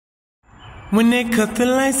When they cut the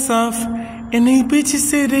lights off, and these bitches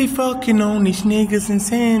say they fucking on these niggas and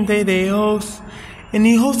saying they hoes. And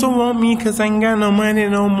these hoes don't want me cause I ain't got no money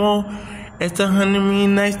no more. That's the 100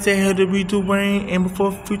 million nights they had to be through rain. And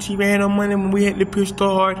before Future we had no money when we had to push the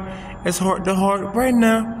heart. It's heart to heart right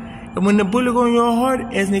now. And when the bullet go in your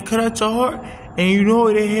heart, as they cut out your heart, and you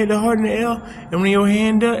know they had the heart in the air, and when your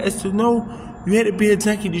hand up, it's to know you had to be a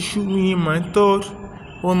junkie to shoot me in my throat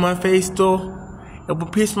or in my face though. It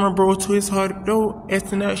would pierce my bro to his heart though, as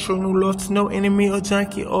to not show no love to no enemy or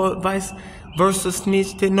junkie or vice versa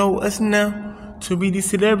snitch that know us now. To be the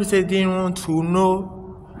celebrities that didn't want to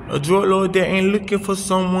know. A drug lord that ain't looking for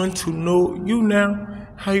someone to know you now.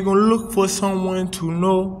 How you gonna look for someone to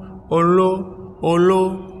know? Olo,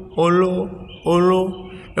 olo, olo, olo.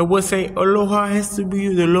 And what say aloha has to be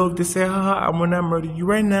the love to say haha. I'm gonna murder you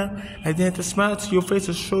right now. I didn't have to smile to your face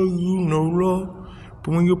to show you no love.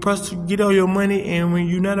 But when you're a prostitute, you get all your money, and when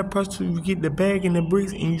you're not a prostitute, you get the bag and the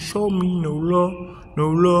bricks, and you show me no love, no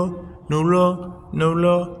love, no love, no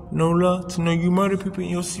love, no love. To know you murder people in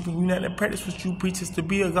your sleep, and you're not in practice what you preach is to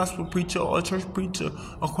be a gospel preacher or a church preacher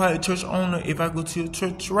or quiet church owner. If I go to your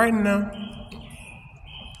church right now,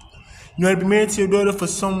 you gotta be married to your daughter for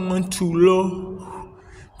someone to love.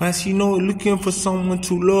 But she know looking for someone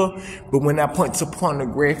to love. But when I point to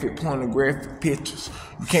pornographic pictures,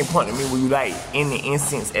 you can't point to me when you like any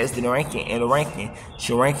incense as the ranking and the ranking.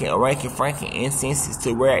 She ranking a ranking franking incenses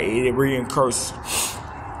to where it reading curse.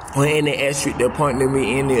 Or any asterisk that point to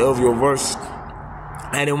me any of your verse.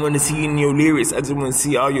 I didn't want to see any of your lyrics. I just want to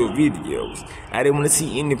see all your videos. I didn't want to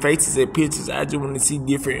see any faces and pictures. I just want to see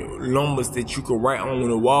different numbers that you can write on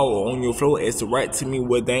the wall or on your floor as to write to me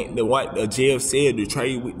what the jail said to try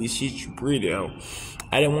you with this shit you pretty on.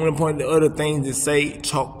 I didn't want to point to other things to say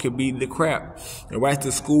chalk could be the crap. And write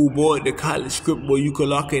the school board, the college script where you could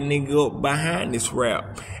lock a nigga up behind this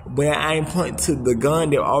rap. But I ain't pointing to the gun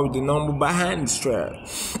that already number behind the strap.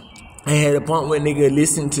 I had a point where nigga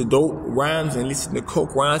listen to dope rhymes and listen to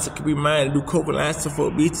coke rhymes. It could be mine to do coke lines to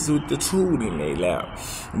fuck bitches with the tool in their lap.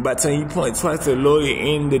 By the time you point twice to the lawyer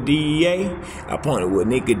and the DEA, I pointed with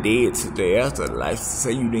nigga dead to the afterlife to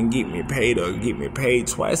say you didn't get me paid or get me paid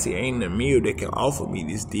twice. It ain't a meal that can offer me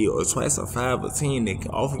this deal, or twice or 5 or 10 that can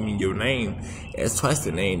offer me your name. That's twice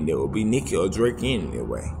the name that will be Nicki or Drake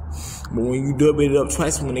anyway. But when you double it up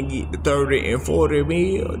twice, when they get the 30 and 40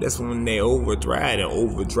 mil, that's when they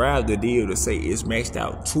overdrive the deal to say it's maxed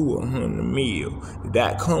out to 100 mil.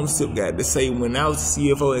 The .com still got to say when I was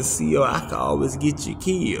CFO and CEO, I could always get you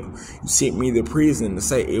killed. You sent me to prison to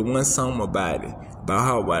say it wasn't something about it, about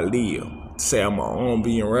how I live. Say I'm an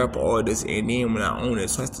R&B and rapper artist, and then when I own it,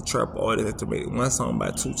 twice the trap artist, I have to make one song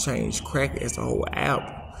by 2 Chainz, crack as the whole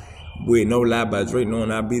album. With No Lie by Drake, knowing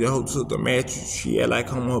I be the hoe to the mattress. She act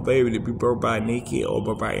like I'm her baby to be broke by Nicki or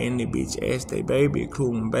broke by any bitch ass they baby,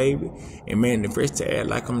 including baby. And man, the first to act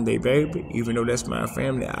like I'm they baby. Even though that's my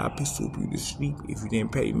family, I'll pistol you to sleep if you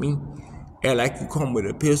didn't pay me. Act like you come with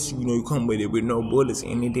a pistol, you know you come with it with no bullets,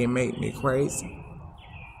 and it didn't make me crazy.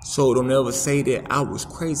 So don't ever say that I was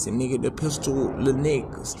crazy, nigga, the pistol little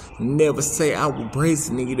niggas. Never say I was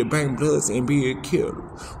crazy, nigga, to bang bloods and be a killer.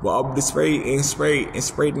 Well, all the sprayed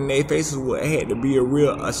in their faces, what had to be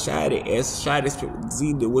a shot at. As a shot is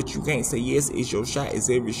either what you can't say, yes, it's your shot, it's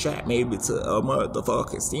every shot, maybe to a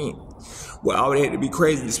motherfucking sin. Well, all they had to be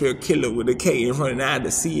crazy to spell killer with a K in front of now, the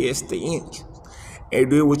C as the entrance. And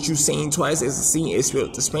do what you seen twice as a scene is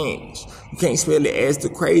spelled the Spanish. You can't spell it as the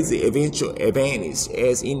crazy eventual advantage,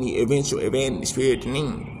 as any eventual advantage spelled the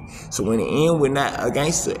name. So when the end, we're not a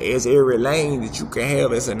gangster as every lane that you can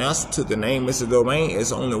have as an answer to the name as a domain.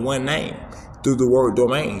 It's only one name through the word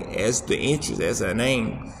domain as the interest as a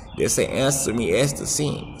name that say answer me as the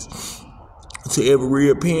sins. To every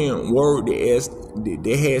European word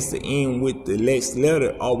that has to end with the next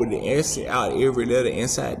letter or with the answer out every letter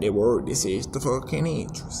inside that word that says the fucking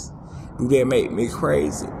interest. Do that make me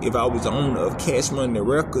crazy? If I was the owner of Cash Money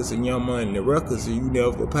Records and Young Money Records and you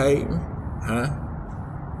never paid me, huh?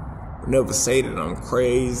 Never say that I'm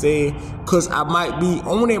crazy, cause I might be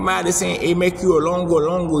on that mighty saying it make you a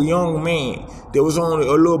longer young man. There was only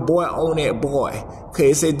a little boy on that boy. Cause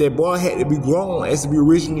it said that boy had to be grown as to be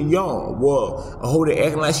originally young. Well, I hold it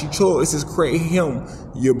acting like she chose to create him,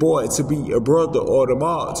 your boy, to be a brother or the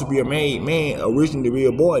mom, to be a made man, originally to be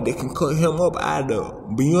a boy that can cut him up out of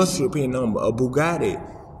Beyonce pin number, a Bugatti,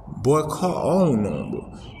 boy car own number.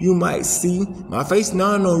 You might see my face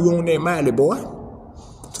now, I know you on that mighty boy.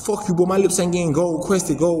 Fuck you, boy. My lips ain't getting gold,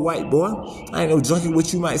 crested, gold white, boy. I ain't no junkie.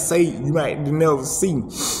 What you might say, you might never see.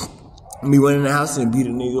 Me running the house and beat a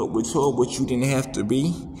nigga up with 12, but you didn't have to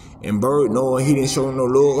be. And Bird, no, he didn't show no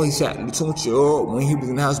love. He shot Latunchi up when he was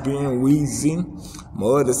in the house being Weezy.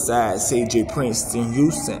 My other side, CJ Princeton,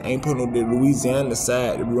 Houston. Ain't put no the Louisiana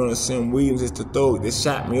side. The runner Sim Williams is the thug that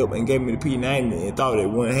shot me up and gave me the P90 and thought that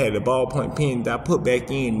one had the ballpoint pen that I put back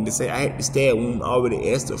in to say I had to stab one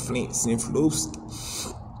already asked the Flint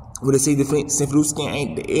Sinflewski. Well, they say the Flint Sinflewski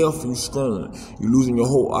ain't the F you screwing. You losing your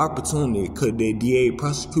whole opportunity because the DA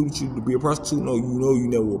prosecuted you to be a prostitute. No, you know you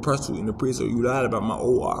never were a prostitute in the prison. You lied about my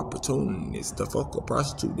old opportunities. The fuck a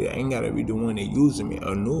prostitute that ain't gotta be the one that using me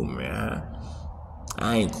or knew me, huh?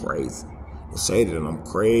 I ain't crazy. Don't say that I'm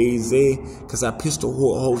crazy, cause I pistol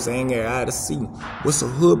hoes I ain't got out to see. What's a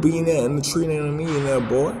hood being there in the tree and me in there,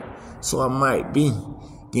 boy? So I might be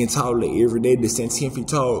getting taller every day. To stand 10 feet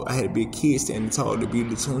tall, I had to be a kid standing tall to be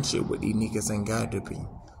Latunchi, but these niggas ain't got to be.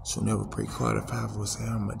 So never pray Carter 5 or say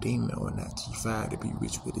I'm a demon or not G5 to be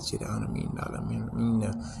rich with a jet $100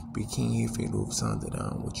 million. Be king here, feel over something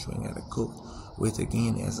on what you ain't gotta cook with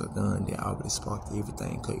again as a gun that already sparked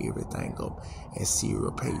everything, cut everything up as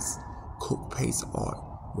serial pace, cook pace art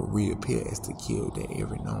will reappear as the kill that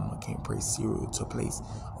every normal can't praise cereal to place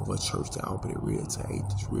of a church that already real to hate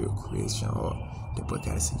this real creation art. The book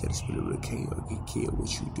gotta see that spirit will kill or get killed.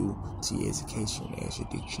 What you do to your education as your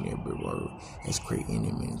dictionary word as create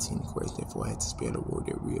any meaning question for I had to spell a word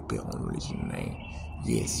that reappear on religion name.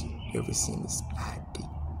 Yes, ever since I did.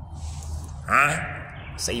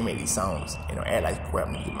 Huh? Say you make these songs and don't act like you grab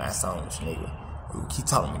me to get my songs, nigga. You keep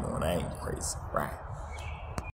telling me no, I ain't crazy, right?